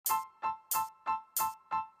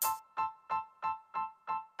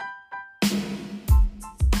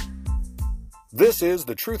This is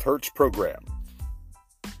the Truth Hurts program.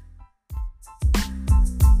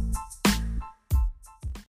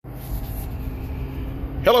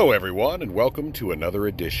 Hello, everyone, and welcome to another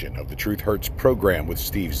edition of the Truth Hurts program with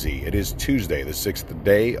Steve Z. It is Tuesday, the 6th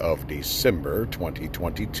day of December,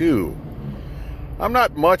 2022. I'm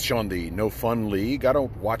not much on the No Fun League. I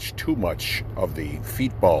don't watch too much of the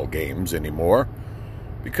feetball games anymore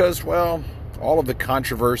because, well, all of the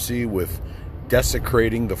controversy with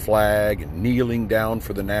desecrating the flag and kneeling down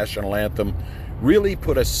for the national anthem really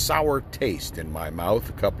put a sour taste in my mouth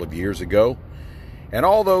a couple of years ago. And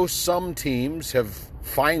although some teams have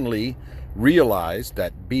finally realized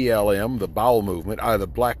that BLM, the bowel movement, the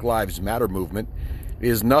Black Lives Matter movement,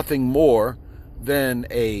 is nothing more than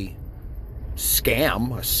a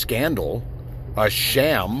scam, a scandal, a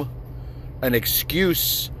sham, an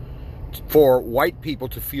excuse for white people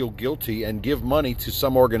to feel guilty and give money to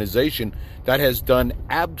some organization that has done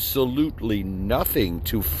absolutely nothing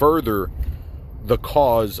to further the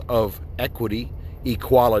cause of equity,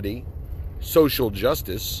 equality, social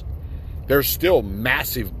justice. There's still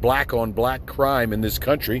massive black-on-black crime in this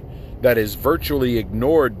country that is virtually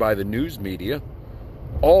ignored by the news media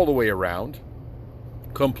all the way around,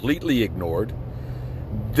 completely ignored.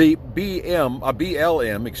 The BLM,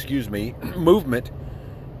 movement,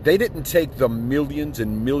 they didn't take the millions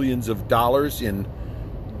and millions of dollars in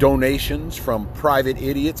donations from private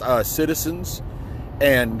idiots, citizens,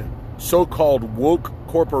 and so-called woke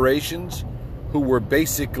corporations who were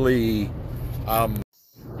basically,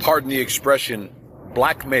 pardon the expression,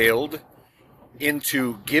 blackmailed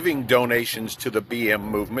into giving donations to the BLM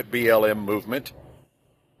movement.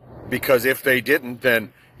 Because if they didn't,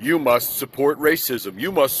 then you must support racism.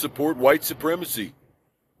 You must support white supremacy.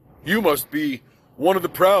 You must be one of the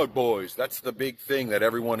Proud Boys. That's the big thing that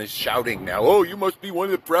everyone is shouting now. Oh, you must be one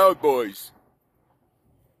of the Proud Boys.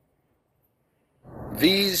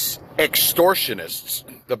 These extortionists,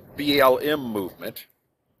 the BLM movement,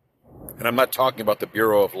 and I'm not talking about the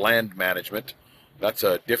Bureau of Land Management. That's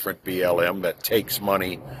a different BLM that takes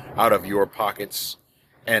money out of your pockets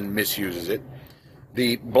and misuses it.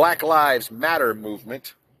 The Black Lives Matter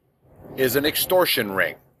movement is an extortion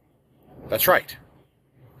ring. That's right.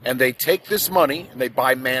 And they take this money, and they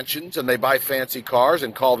buy mansions, and they buy fancy cars,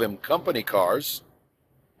 and call them company cars.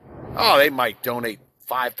 Oh, they might donate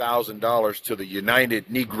 $5,000 to the United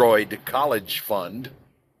Negroid College Fund.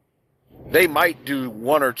 They might do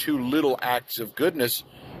one or two little acts of goodness,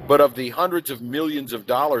 but of the hundreds of millions of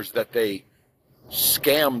dollars that they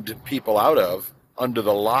scammed people out of under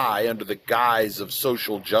the lie, under the guise of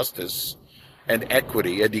social justice and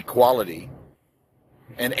equity and equality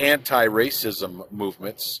and anti-racism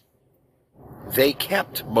movements, they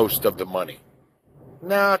kept most of the money.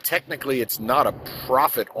 Now, technically, it's not a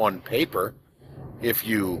profit on paper if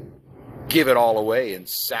you give it all away in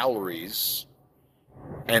salaries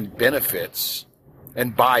and benefits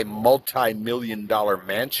and buy multi-million-dollar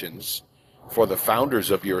mansions for the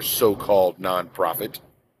founders of your so-called nonprofit.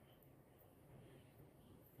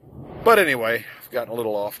 But anyway, I've gotten a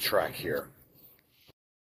little off track here.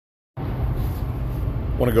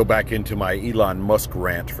 I want to go back into my Elon Musk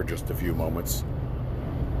rant for just a few moments.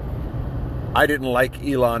 I didn't like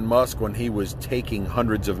Elon Musk when he was taking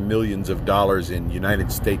hundreds of millions of dollars in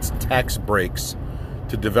United States tax breaks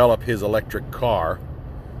to develop his electric car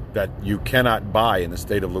that you cannot buy in the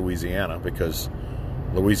state of Louisiana because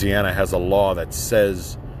Louisiana has a law that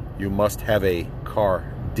says you must have a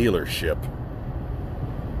car dealership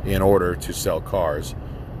in order to sell cars,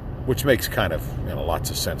 which makes kind of,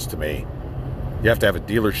 lots of sense to me. You have to have a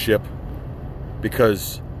dealership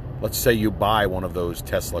because, let's say you buy one of those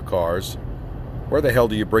Tesla cars, where the hell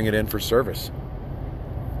do you bring it in for service?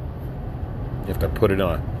 You have to put it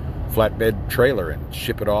on a flatbed trailer and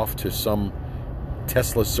ship it off to some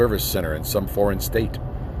Tesla service center in some foreign state.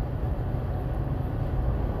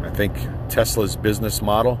 I think Tesla's business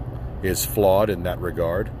model is flawed in that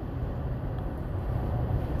regard.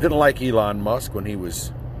 Didn't like Elon Musk when he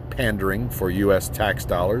was pandering for U.S. tax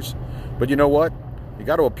dollars. But you know what? You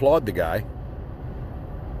got to applaud the guy.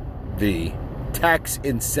 The tax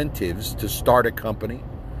incentives to start a company,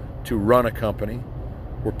 to run a company,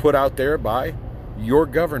 were put out there by your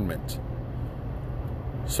government.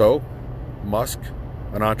 So, Musk,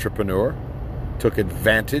 an entrepreneur, took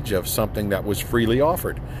advantage of something that was freely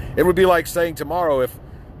offered. It would be like saying tomorrow if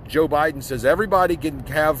Joe Biden says everybody can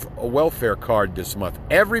have a welfare card this month.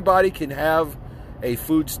 Everybody can have a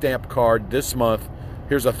food stamp card this month.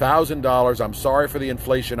 Here's $1,000. I'm sorry for the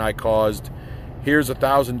inflation I caused. Here's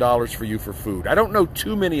 $1,000 for you for food. I don't know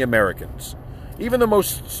too many Americans, even the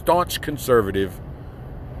most staunch conservative,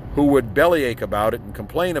 who would bellyache about it and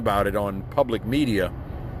complain about it on public media,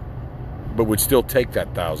 but would still take that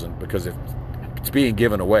 1,000, because if it's being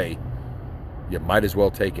given away, you might as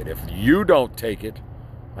well take it. If you don't take it,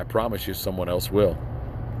 I promise you someone else will.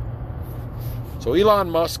 So Elon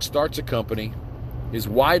Musk starts a company, is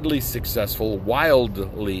wildly successful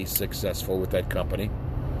with that company,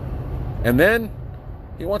 and then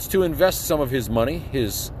he wants to invest some of his money,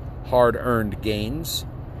 his hard-earned gains,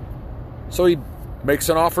 so he makes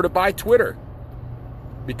an offer to buy Twitter,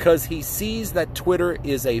 because he sees that Twitter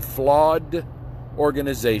is a flawed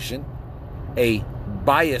organization, a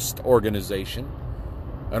biased organization,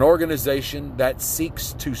 an organization that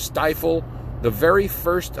seeks to stifle the very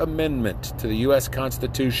first amendment to the U.S.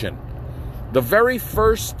 Constitution, the very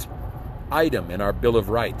first item in our Bill of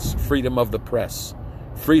Rights: freedom of the press,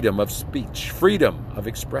 freedom of speech, freedom of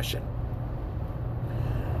expression.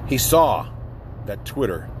 He saw that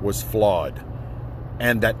Twitter was flawed,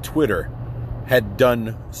 and that Twitter had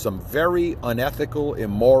done some very unethical,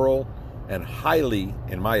 immoral, and highly,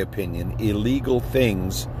 in my opinion, illegal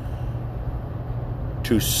things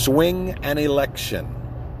to swing an election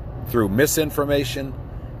through misinformation,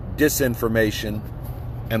 disinformation,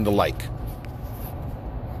 and the like.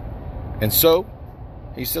 And so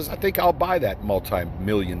he says, I think I'll buy that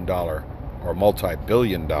multi-million-dollar or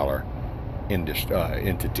multi-billion-dollar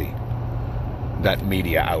entity, that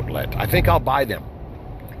media outlet. I think I'll buy them.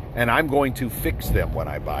 And I'm going to fix them when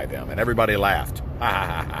I buy them. And everybody laughed. Ha ha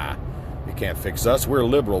ha ha. You can't fix us. We're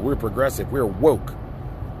liberal. We're progressive. We're woke.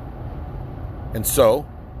 And so,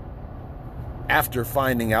 after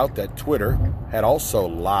finding out that Twitter had also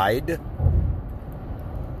lied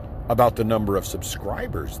about the number of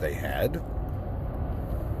subscribers they had,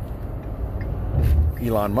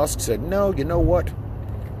 Elon Musk said, no, you know what?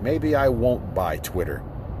 Maybe I won't buy Twitter.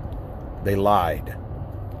 They lied.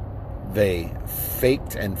 They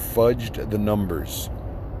faked and fudged the numbers.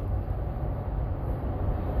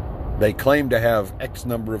 They claim to have X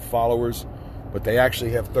number of followers, but they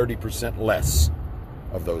actually have 30% less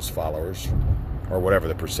of those followers, or whatever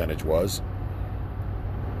the percentage was.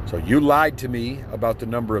 So you lied to me about the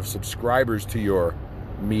number of subscribers to your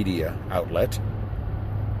media outlet.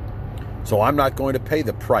 So I'm not going to pay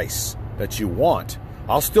the price that you want.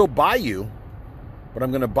 I'll still buy you, but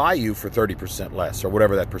I'm going to buy you for 30% less, or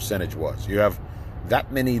whatever that percentage was. You have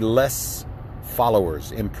that many less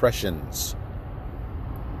followers, impressions.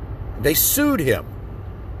 They sued him.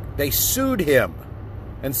 They sued him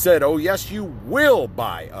and said, oh, yes, you will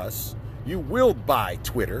buy us. You will buy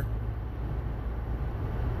Twitter.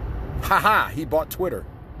 Ha-ha, he bought Twitter.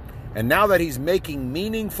 And now that he's making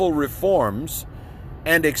meaningful reforms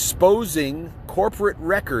and exposing corporate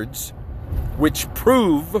records which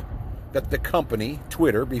prove that the company,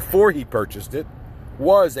 Twitter, before he purchased it,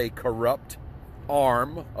 was a corrupt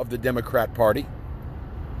arm of the Democrat Party,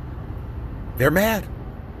 they're mad.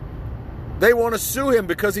 They want to sue him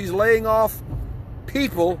because he's laying off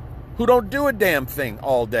people who don't do a damn thing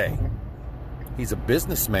all day. He's a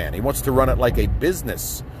businessman. He wants to run it like a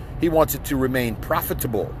business. He wants it to remain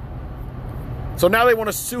profitable. So now they want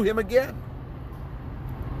to sue him again.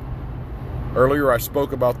 Earlier I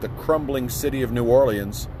spoke about the crumbling city of New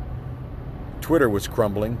Orleans. Twitter was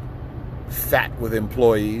crumbling, fat with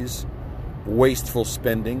employees, wasteful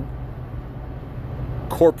spending,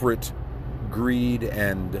 corporate greed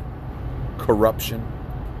and corruption.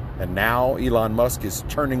 And now Elon Musk is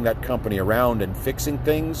turning that company around and fixing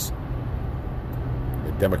things.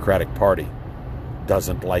 The Democratic Party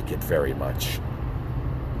doesn't like it very much.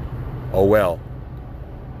 Oh well.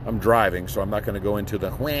 I'm driving, so I'm not going to go into the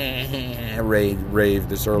rave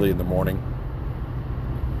this early in the morning.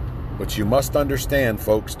 But you must understand,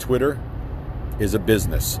 folks, Twitter is a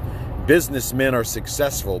business. Businessmen are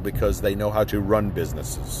successful because they know how to run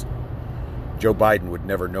businesses. Joe Biden would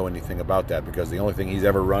never know anything about that because the only thing he's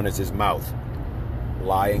ever run is his mouth.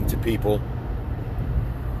 Lying to people,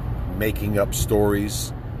 making up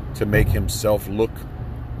stories to make himself look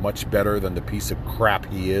much better than the piece of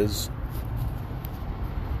crap he is.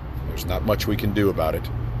 There's not much we can do about it.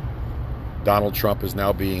 Donald Trump is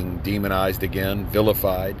now being demonized again,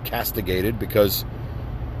 vilified, castigated because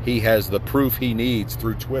he has the proof he needs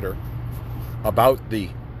through Twitter about the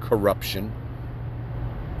corruption,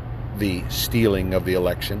 the stealing of the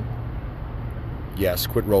election. Yes,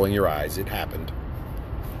 quit rolling your eyes. It happened.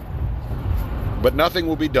 But nothing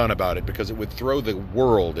will be done about it because it would throw the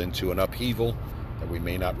world into an upheaval that we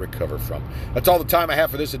may not recover from. That's all the time I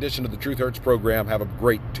have for this edition of the Truth Hurts program. Have a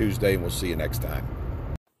great Tuesday, and we'll see you next time.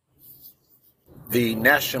 The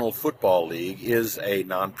National Football League is a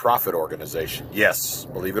nonprofit organization. Yes,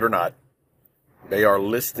 believe it or not. They are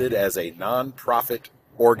listed as a nonprofit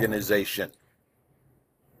organization.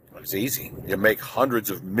 It's easy. You make hundreds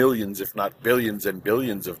of millions, if not billions and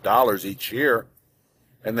billions of dollars each year,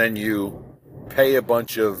 and then you pay a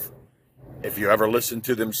bunch of, if you ever listen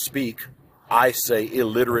to them speak, I say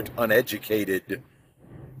illiterate, uneducated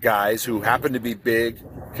guys who happen to be big,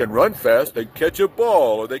 can run fast, they catch a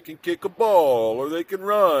ball, or they can kick a ball, or they can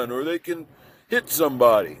run, or they can hit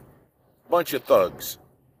somebody. Bunch of thugs.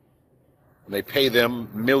 And they pay them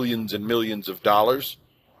millions and millions of dollars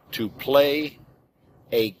to play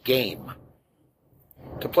a game.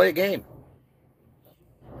 To play a game.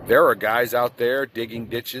 There are guys out there digging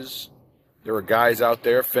ditches. There are guys out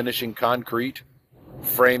there finishing concrete,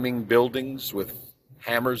 framing buildings with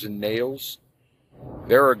hammers and nails.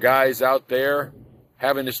 There are guys out there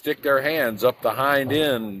having to stick their hands up the hind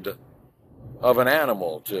end of an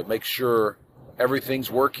animal to make sure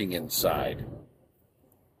everything's working inside.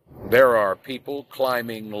 There are people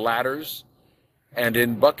climbing ladders and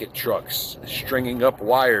in bucket trucks, stringing up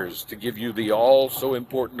wires to give you the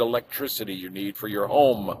all-so-important electricity you need for your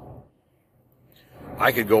home.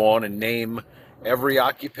 I could go on and name every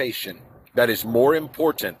occupation that is more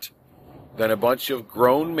important than a bunch of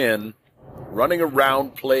grown men running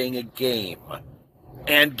around playing a game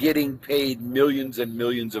and getting paid millions and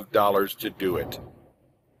millions of dollars to do it.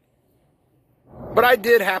 But I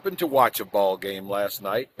did happen to watch a ball game last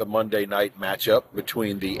night, the Monday night matchup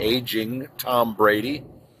between the aging Tom Brady,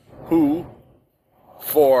 who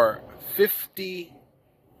for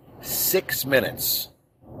 56 minutes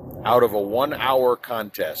out of a 1-hour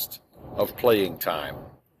contest of playing time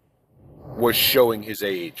was showing his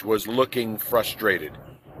age, was looking frustrated,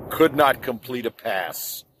 could not complete a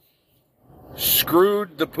pass,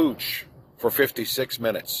 screwed the pooch for 56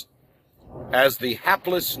 minutes. As the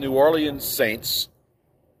hapless New Orleans Saints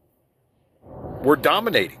were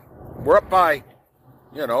dominating. We're up by,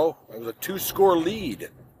 it was a 2-score lead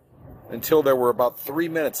until there were about 3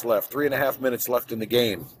 minutes left, 3.5 minutes left in the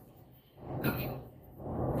game.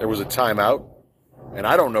 There was a timeout, and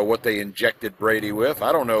I don't know what they injected Brady with.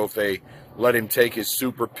 I don't know if they let him take his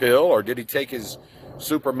super pill, or did he take his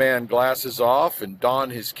Superman glasses off and don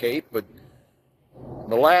his cape, but in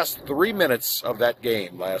the last 3 minutes of that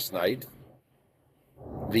game last night,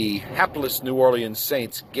 the hapless New Orleans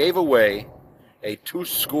Saints gave away a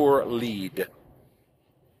 2-score lead.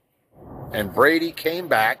 And Brady came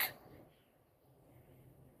back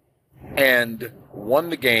and won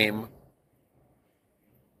the game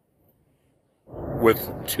with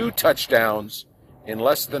 2 touchdowns in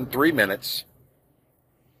less than 3 minutes.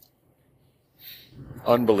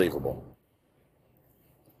 Unbelievable.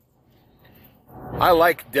 I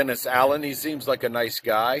like Dennis Allen. He seems like a nice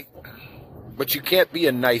guy. But you can't be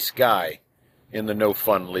a nice guy in the No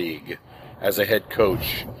Fun League as a head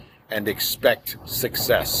coach and expect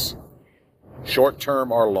success,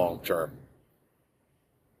 short-term or long-term.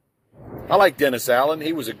 I like Dennis Allen.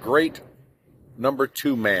 He was a great number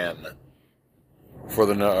 2 man for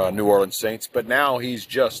the New Orleans Saints, but now he's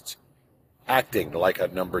just acting like a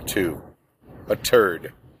number 2, a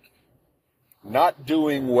turd, not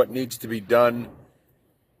doing what needs to be done,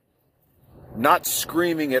 not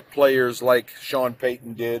screaming at players like Sean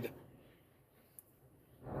Payton did,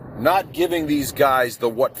 not giving these guys the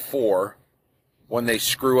what for when they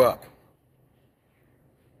screw up.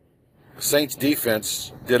 The Saints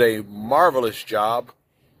defense did a marvelous job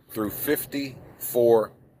through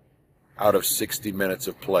 54 out of 60 minutes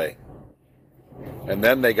of play. And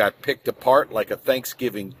then they got picked apart like a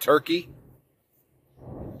Thanksgiving turkey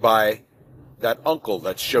by that uncle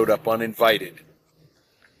that showed up uninvited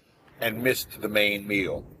and missed the main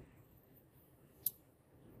meal.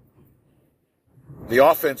 The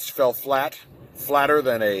offense fell flat, flatter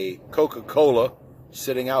than a Coca-Cola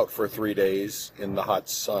sitting out for 3 days in the hot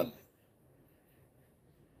sun.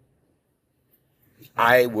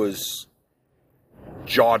 I was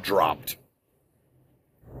jaw-dropped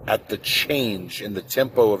at the change in the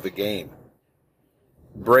tempo of the game.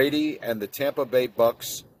 Brady and the Tampa Bay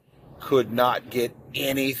Bucks could not get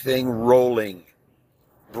anything rolling.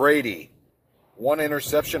 Brady, 1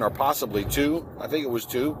 interception or possibly 2. I think it was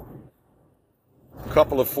 2. A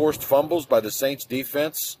couple of forced fumbles by the Saints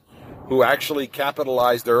defense, who actually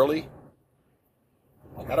capitalized early.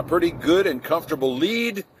 Had a pretty good and comfortable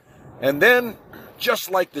lead. And then,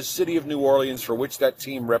 just like the city of New Orleans, for which that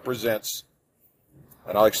team represents,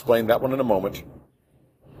 and I'll explain that one in a moment,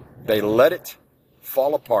 they let it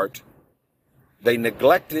fall apart. They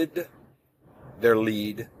neglected their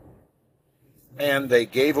lead, and they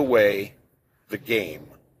gave away the game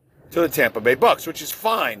to the Tampa Bay Bucks, which is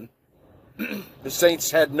fine. The Saints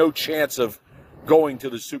had no chance of going to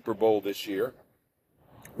the Super Bowl this year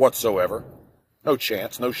whatsoever. No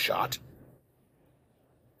chance, no shot.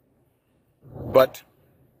 But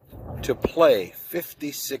to play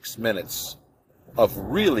 56 minutes of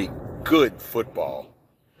really good football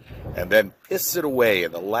and then piss it away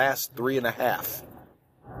in the last 3.5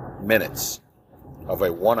 minutes of a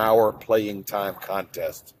 1-hour playing time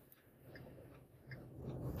contest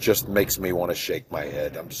just makes me want to shake my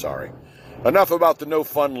head. I'm sorry. Enough about the No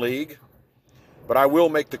Fun League, but I will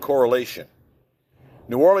make the correlation.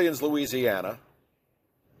 New Orleans, Louisiana,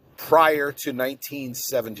 prior to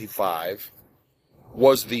 1975,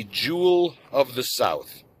 was the jewel of the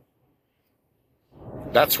South.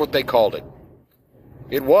 That's what they called it.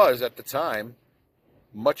 It was, at the time,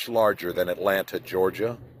 much larger than Atlanta,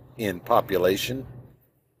 Georgia, in population,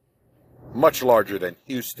 much larger than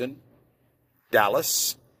Houston,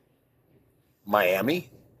 Dallas,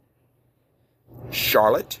 Miami,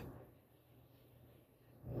 Charlotte,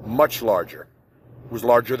 much larger. It was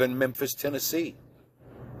larger than Memphis, Tennessee.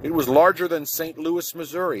 It was larger than St. Louis,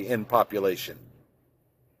 Missouri in population.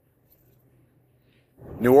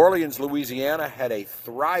 New Orleans, Louisiana had a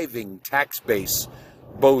thriving tax base,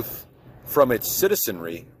 both from its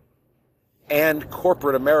citizenry and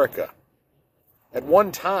corporate America. At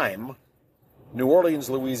one time, New Orleans,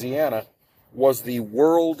 Louisiana was the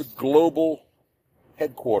world global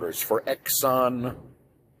headquarters for Exxon,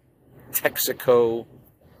 Texaco,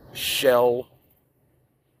 Shell,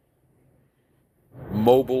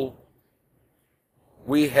 Mobil.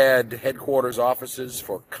 We had headquarters offices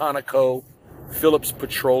for Conoco, Phillips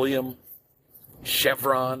Petroleum,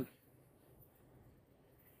 Chevron.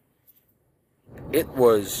 It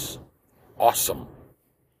was awesome.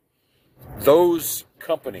 Those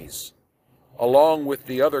companies, along with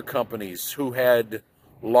the other companies who had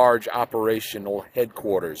large operational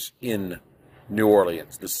headquarters in New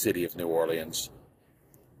Orleans, the city of New Orleans,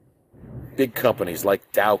 big companies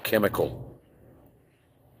like Dow Chemical,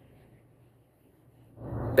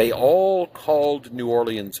 they all called New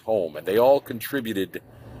Orleans home, and they all contributed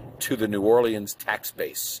to the New Orleans tax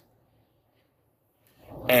base.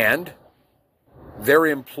 And their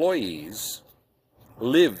employees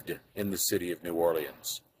lived in the city of New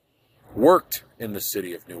Orleans, worked in the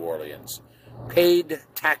city of New Orleans, paid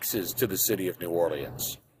taxes to the city of New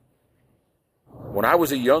Orleans. When I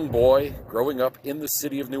was a young boy growing up in the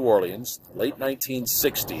city of New Orleans, late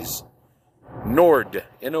 1960s, NORD,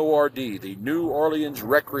 N-O-R-D, the New Orleans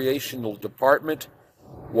Recreational Department,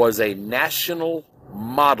 was a national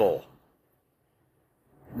model.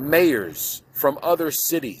 Mayors from other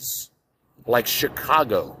cities like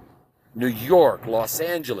Chicago, New York, Los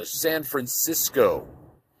Angeles, San Francisco,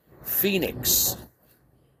 Phoenix,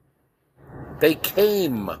 they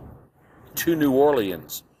came to New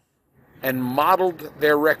Orleans and modeled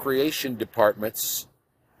their recreation departments,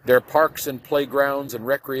 their parks and playgrounds and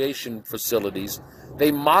recreation facilities.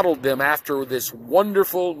 They modeled them after this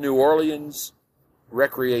wonderful New Orleans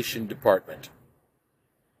Recreation Department.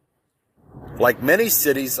 Like many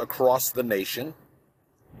cities across the nation,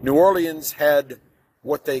 New Orleans had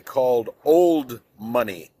what they called old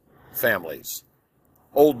money families.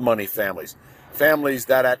 Old money families. Families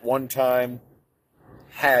that at one time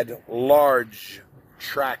had large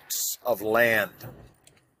tracts of land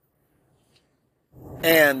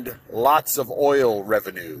and lots of oil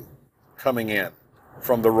revenue coming in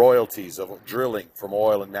from the royalties of drilling from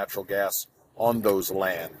oil and natural gas on those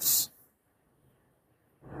lands.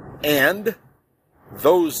 And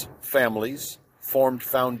those families formed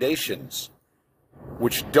foundations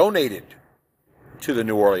which donated to the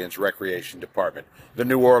New Orleans Recreation Department, the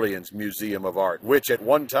New Orleans Museum of Art, which at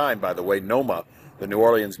one time, by the way, NOMA, the New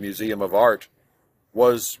Orleans Museum of Art,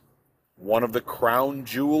 was one of the crown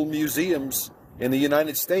jewel museums in the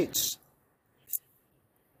United States.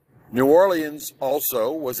 New Orleans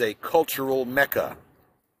also was a cultural mecca.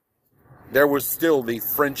 There was still the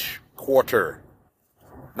French Quarter,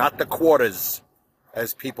 not the quarters,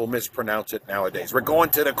 as people mispronounce it nowadays. We're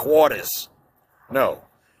going to the quarters. No,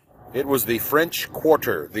 it was the French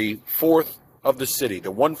Quarter, the fourth of the city,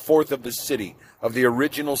 the 1/4 of the city, of the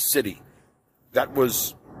original city, that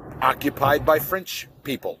was occupied by French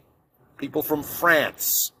people, people from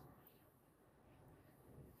France.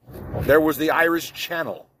 There was the Irish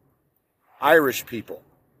Channel, Irish people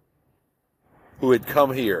who had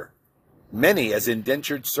come here, many as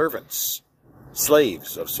indentured servants,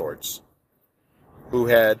 slaves of sorts, who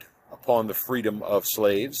had, upon the freedom of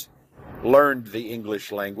slaves, learned the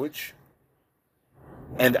English language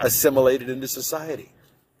and assimilated into society.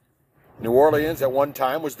 New Orleans at one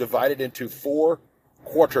time was divided into 4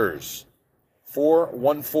 quarters, 4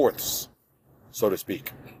 1/4, so to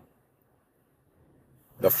speak.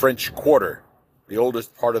 The French Quarter the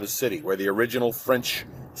oldest part of the city, where the original French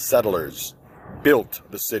settlers built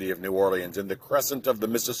the city of New Orleans in the crescent of the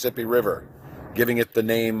Mississippi River, giving it the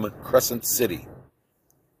name Crescent City.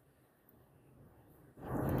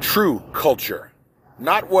 True culture,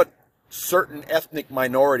 not what certain ethnic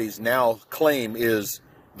minorities now claim is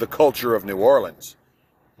the culture of New Orleans.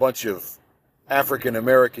 Bunch of African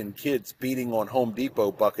American kids beating on Home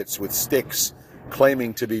Depot buckets with sticks,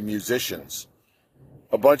 claiming to be musicians.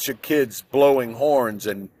 A bunch of kids blowing horns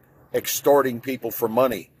and extorting people for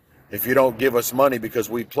money. If you don't give us money because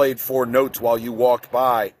we played 4 notes while you walked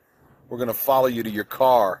by, we're going to follow you to your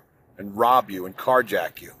car and rob you and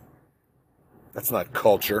carjack you. That's not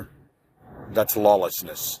culture. That's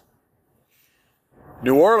lawlessness.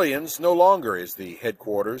 New Orleans no longer is the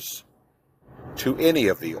headquarters to any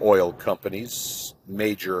of the oil companies'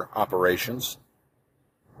 major operations.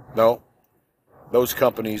 No, those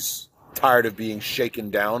companies, tired of being shaken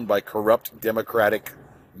down by corrupt Democratic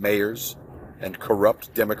mayors and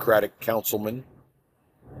corrupt Democratic councilmen,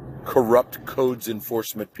 corrupt codes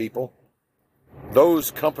enforcement people,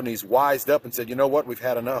 those companies wised up and said, you know what, we've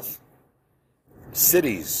had enough.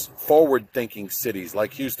 Cities, forward-thinking cities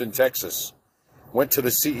like Houston, Texas, went to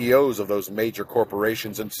the CEOs of those major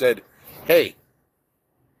corporations and said, hey,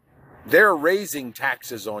 they're raising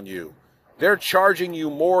taxes on you. They're charging you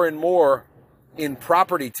more and more in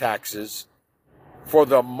property taxes for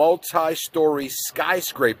the multi-story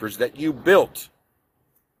skyscrapers that you built.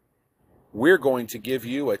 We're going to give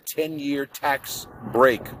you a 10-year tax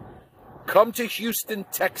break. Come to Houston,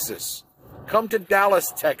 Texas. Come to Dallas,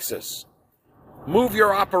 Texas. Move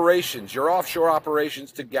your operations, your offshore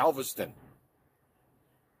operations, to Galveston.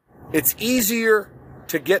 It's easier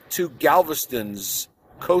to get to Galveston's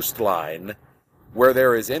coastline, where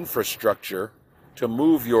there is infrastructure to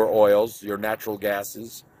move your oils, your natural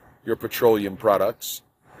gases, your petroleum products,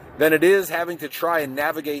 than it is having to try and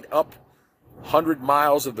navigate up 100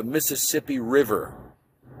 miles of the Mississippi River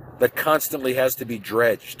that constantly has to be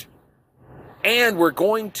dredged. And we're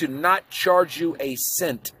going to not charge you a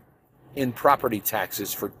cent in property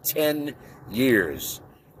taxes for 10 years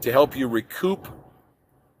to help you recoup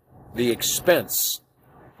the expense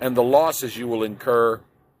and the losses you will incur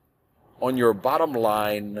on your bottom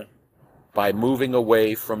line by moving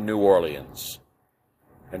away from New Orleans.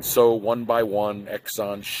 And so, one by one,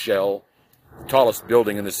 Exxon, Shell, the tallest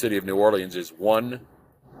building in the city of New Orleans is 1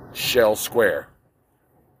 Shell Square.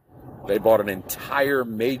 They bought an entire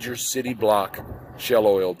major city block, Shell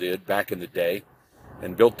Oil did, back in the day,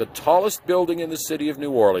 and built the tallest building in the city of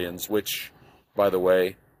New Orleans, which, by the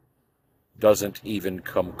way, doesn't even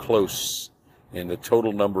come close in the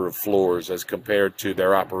total number of floors as compared to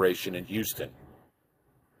their operation in Houston.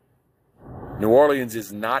 New Orleans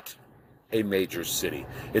is not a major city.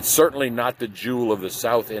 It's certainly not the jewel of the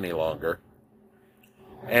South any longer.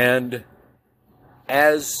 And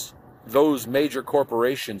as those major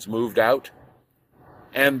corporations moved out,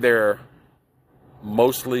 and they're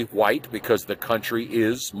mostly white because the country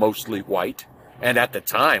is mostly white, and at the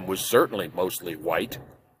time was certainly mostly white,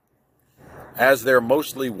 as their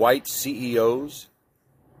mostly white CEOs,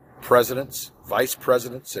 presidents, vice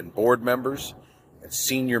presidents, and board members, and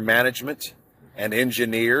senior management, and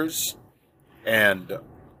engineers, and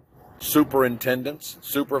superintendents,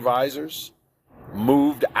 supervisors,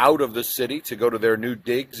 moved out of the city to go to their new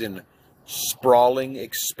digs in sprawling,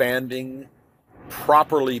 expanding,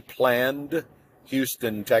 properly planned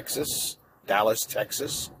Houston, Texas, Dallas,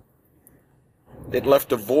 Texas. It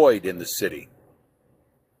left a void in the city.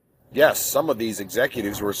 Yes, some of these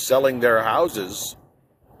executives were selling their houses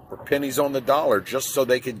for pennies on the dollar just so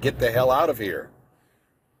they could get the hell out of here.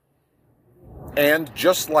 And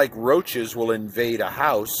just like roaches will invade a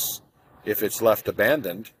house if it's left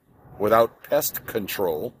abandoned without pest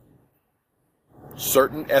control,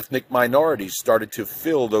 certain ethnic minorities started to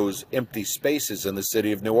fill those empty spaces in the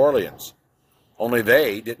city of New Orleans. Only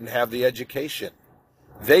they didn't have the education.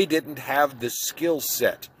 They didn't have the skill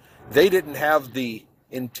set. They didn't have the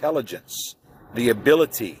intelligence, the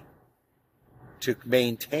ability to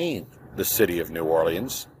maintain the city of New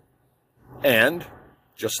Orleans. And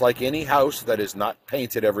just like any house that is not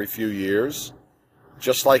painted every few years,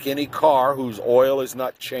 just like any car whose oil is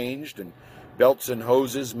not changed and belts and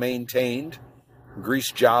hoses maintained,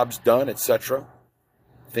 grease jobs done, etc.,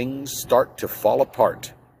 things start to fall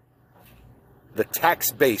apart. The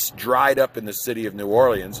tax base dried up in the city of New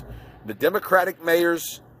Orleans. The Democratic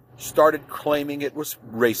mayors started claiming it was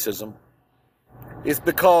racism. It's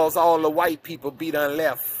because all the white people be done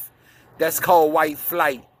left. That's called white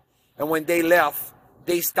flight. And when they left,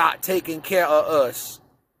 they start taking care of us.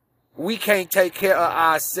 We can't take care of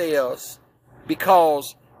ourselves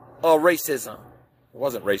because of racism. It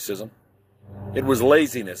wasn't racism. It was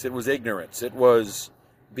laziness. It was ignorance. It was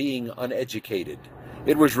being uneducated.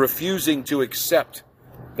 It was refusing to accept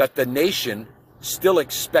that the nation still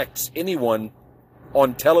expects anyone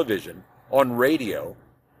on television, on radio,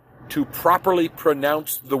 to properly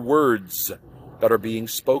pronounce the words that are being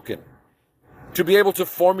spoken, to be able to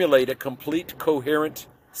formulate a complete, coherent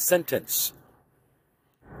sentence,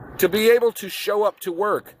 to be able to show up to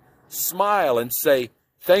work, smile, and say,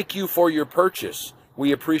 "Thank you for your purchase.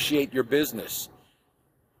 We appreciate your business."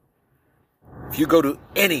 If you go to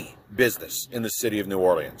any business in the city of New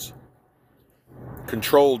Orleans,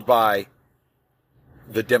 controlled by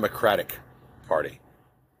the Democratic Party,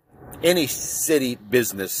 any city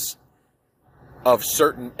business of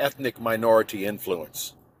certain ethnic minority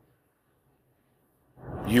influence,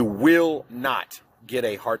 you will not get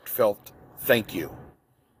a heartfelt thank you.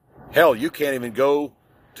 Hell, you can't even go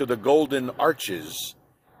to the Golden Arches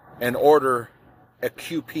and order a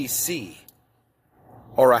QPC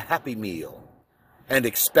or a Happy Meal and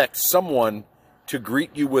expect someone to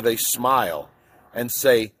greet you with a smile and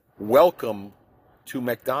say, "Welcome to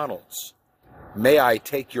McDonald's. May I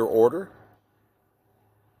take your order?"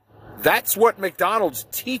 That's what McDonald's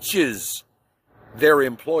teaches their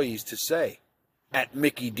employees to say at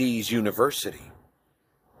Mickey D's University,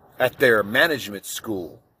 at their management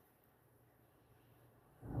school.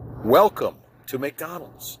 "Welcome to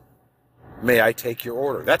McDonald's. May I take your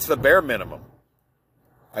order?" That's the bare minimum.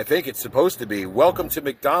 I think it's supposed to be, "Welcome to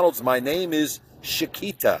McDonald's. My name is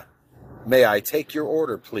Chiquita. May I take your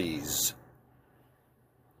order, please?"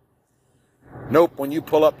 Nope, when you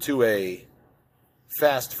pull up to a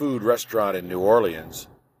fast food restaurant in New Orleans,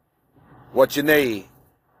 what you need,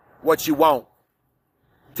 what you want,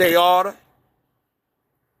 Toyota,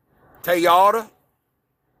 Toyota,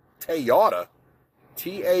 Toyota,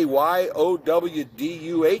 Tayowduh,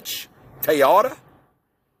 Toyota.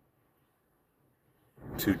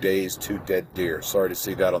 2 days, 2 dead deer. Sorry to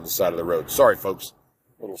see that on the side of the road. Sorry, folks.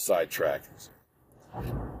 Little sidetrack.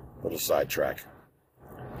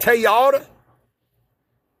 Toyota.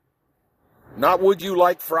 Not would you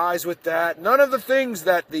like fries with that? None of the things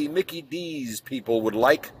that the Mickey D's people would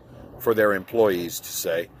like for their employees to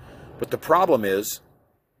say. But the problem is,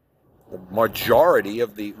 the majority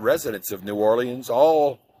of the residents of New Orleans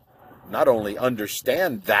all not only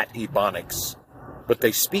understand that Ebonics, but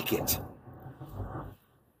they speak it.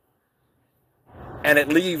 And it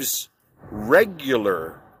leaves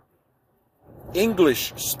regular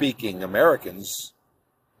English-speaking Americans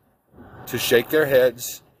to shake their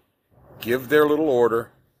heads, give their little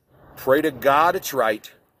order, pray to God it's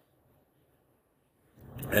right,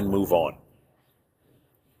 and move on.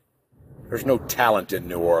 There's no talent in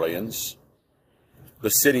New Orleans.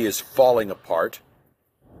 The city is falling apart.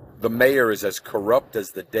 The mayor is as corrupt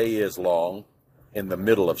as the day is long in the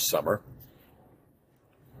middle of summer.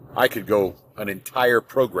 I could go an entire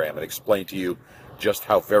program and explain to you just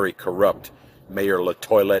how very corrupt Mayor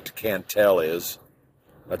LaToilette Cantrell is.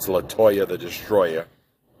 That's LaToya the Destroyer.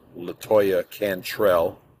 LaToya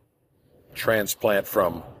Cantrell, transplant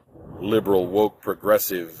from liberal, woke,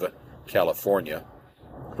 progressive California,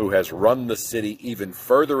 who has run the city even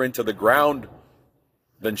further into the ground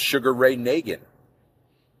than Sugar Ray Nagin,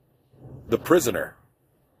 the prisoner,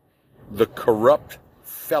 the corrupt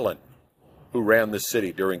felon who ran the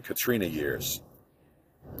city during Katrina years.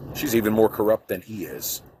 She's even more corrupt than he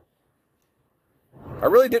is. I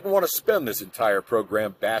really didn't want to spend this entire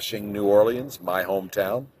program bashing New Orleans, my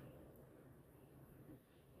hometown.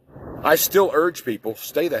 I still urge people,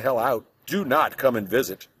 stay the hell out. Do not come and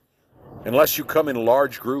visit. Unless you come in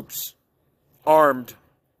large groups, armed,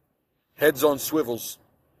 heads on swivels,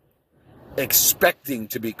 expecting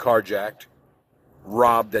to be carjacked,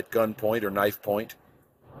 robbed at gunpoint or knife point,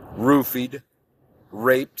 roofied,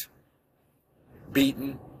 raped,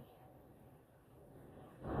 beaten.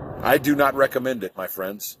 I do not recommend it, my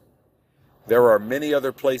friends. There are many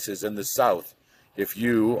other places in the South, if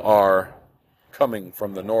you are coming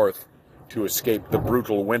from the North to escape the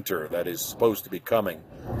brutal winter that is supposed to be coming,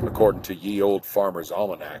 according to Ye Old Farmer's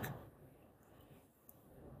Almanac.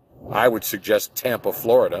 I would suggest Tampa,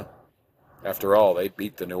 Florida. After all, they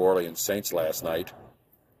beat the New Orleans Saints last night.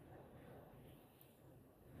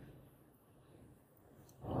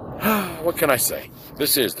 What can I say?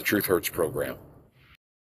 This is the Truth Hurts program.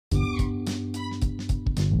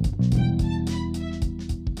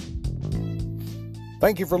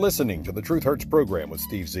 Thank you for listening to the Truth Hurts program with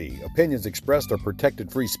Steve Z. Opinions expressed are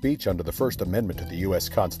protected free speech under the First Amendment to the U.S.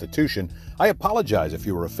 Constitution. I apologize if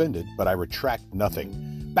you were offended, but I retract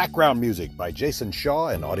nothing. Background music by Jason Shaw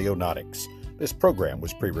and Audionautics. This program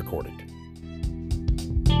was pre-recorded.